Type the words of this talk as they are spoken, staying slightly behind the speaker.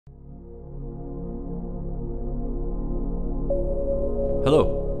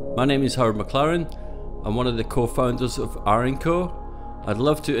Hello, my name is Howard McLaren. I'm one of the co-founders of R+Co. I'd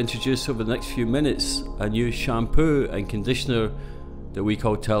love to introduce over the next few minutes a new shampoo and conditioner that we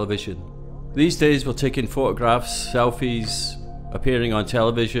call Television. These days we're taking photographs, selfies, appearing on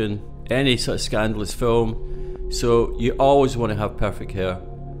television, any sort of scandalous film, so you always want to have perfect hair.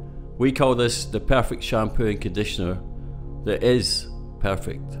 We call this the perfect shampoo and conditioner that is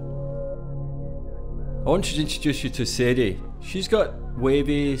perfect. I want to introduce you to Sadie. She's got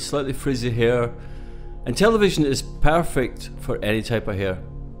wavy, slightly frizzy hair, and Television is perfect for any type of hair,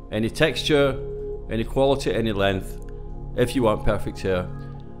 any texture, any quality, any length, if you want perfect hair.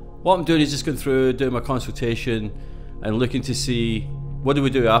 What I'm doing is just going through, doing my consultation and looking to see what do we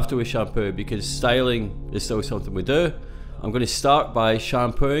do after we shampoo, because styling is still something we do. I'm going to start by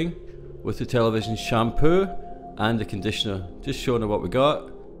shampooing with the Television shampoo and the conditioner, just showing her what we got.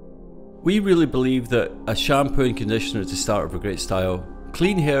 We really believe that a shampoo and conditioner is the start of a great style.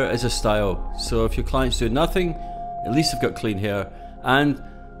 Clean hair is a style, so if your clients do nothing, at least they've got clean hair, and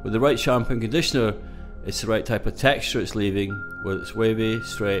with the right shampoo and conditioner, it's the right type of texture it's leaving, whether it's wavy,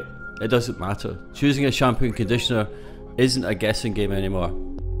 straight, it doesn't matter. Choosing a shampoo and conditioner isn't a guessing game anymore.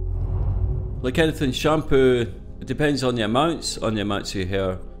 Like anything shampoo, it depends on the amounts of your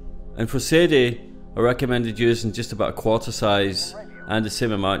hair. And for Sadie, I recommended using just about a quarter size and the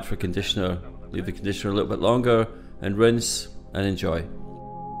same amount for conditioner. Leave the conditioner a little bit longer and rinse and enjoy.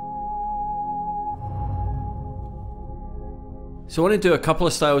 So I want to do a couple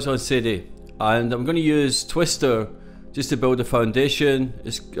of styles on Sadie, and I'm going to use Twister just to build a foundation.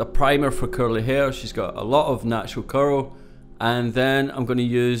 It's a primer for curly hair. She's got a lot of natural curl, and then I'm going to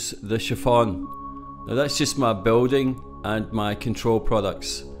use the chiffon. Now that's just my building and my control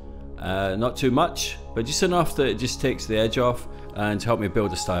products. Not too much, but just enough that it just takes the edge off and help me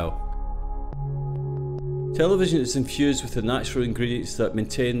build a style. Television is infused with the natural ingredients that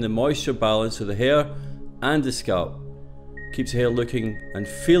maintain the moisture balance of the hair and the scalp. Keeps the hair looking and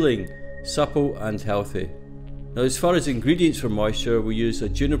feeling supple and healthy. Now as far as ingredients for moisture, we use a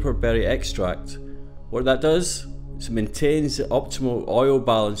juniper berry extract. What that does is it maintains the optimal oil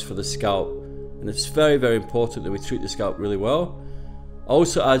balance for the scalp, and it's very, very important that we treat the scalp really well.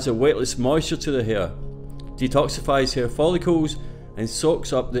 Also adds a weightless moisture to the hair, detoxifies hair follicles and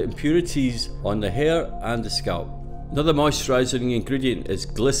soaks up the impurities on the hair and the scalp. Another moisturizing ingredient is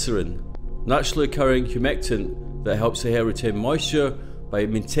glycerin, naturally occurring humectant that helps the hair retain moisture by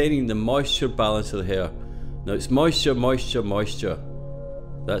maintaining the moisture balance of the hair. Now it's moisture, moisture, moisture.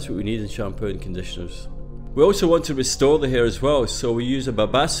 That's what we need in shampoo and conditioners. We also want to restore the hair as well, so we use a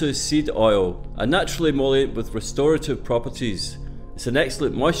babasu seed oil, a natural emollient with restorative properties. It's an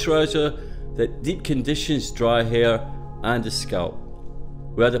excellent moisturizer that deep conditions dry hair and the scalp.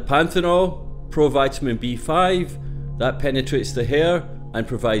 We add a panthenol, provitamin B5, that penetrates the hair and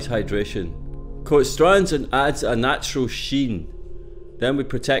provides hydration. Coats strands and adds a natural sheen. Then we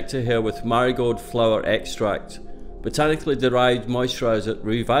protect the hair with marigold flower extract, botanically derived moisturizer that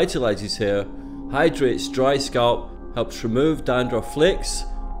revitalizes hair, hydrates dry scalp, helps remove dandruff flakes,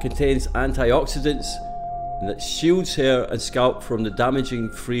 contains antioxidants, and that shields hair and scalp from the damaging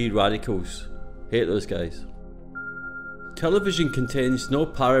free radicals. Hate those guys. Television contains no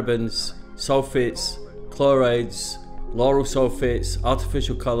parabens, sulfates, chlorides, lauryl sulfates,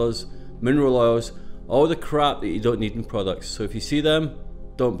 artificial colours, mineral oils, all the crap that you don't need in products. So if you see them,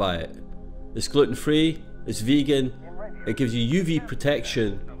 don't buy it. It's gluten free, it's vegan, it gives you UV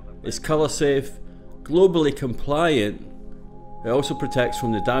protection, it's colour safe, globally compliant. It also protects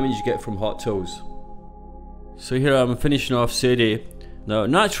from the damage you get from hot tools. So here I'm finishing off Sadie. Now,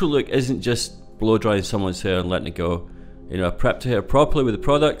 natural look isn't just blow drying someone's hair and letting it go. You know, I prepped her hair properly with the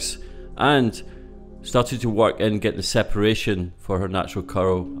products and started to work in getting the separation for her natural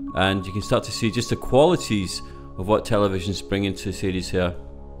curl. And you can start to see just the qualities of what Television's bringing to Sadie's hair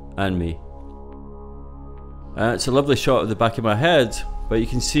and me. It's a lovely shot of the back of my head, but you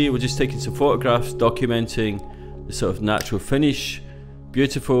can see we're just taking some photographs documenting the sort of natural finish.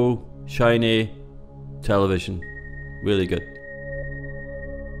 Beautiful, shiny Television, really good.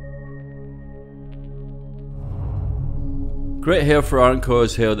 Great hair for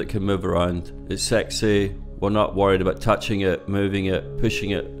R+Co's hair that can move around. It's sexy, we're not worried about touching it, moving it, pushing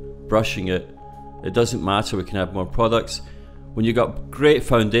it, brushing it. It doesn't matter, we can add more products. When you got great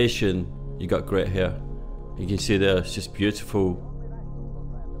foundation, you got great hair. You can see there, it's just beautiful.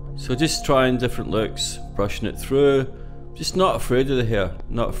 So just trying different looks, brushing it through. Just not afraid of the hair,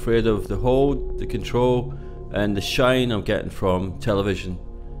 not afraid of the hold, the control, and the shine I'm getting from Television.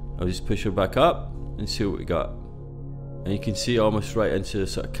 I'll just push her back up and see what we got. And you can see almost right into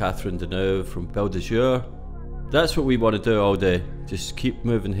sort of Catherine Deneuve from Belle de Jour. That's what we want to do all day. Just keep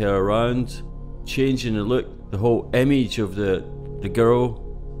moving hair around, changing the look, the whole image of the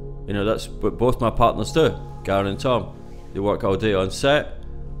girl. You know, that's what both my partners do, Garen and Tom. They work all day on set.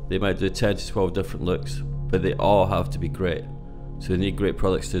 They might do 10 to 12 different looks, but they all have to be great. So they need great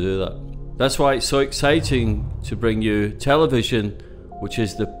products to do that. That's why it's so exciting to bring you Television, which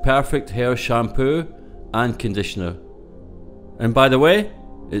is the perfect hair shampoo and conditioner. And by the way,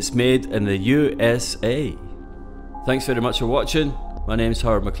 it's made in the USA. Thanks very much for watching. My name's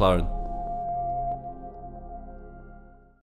Howard McLaren.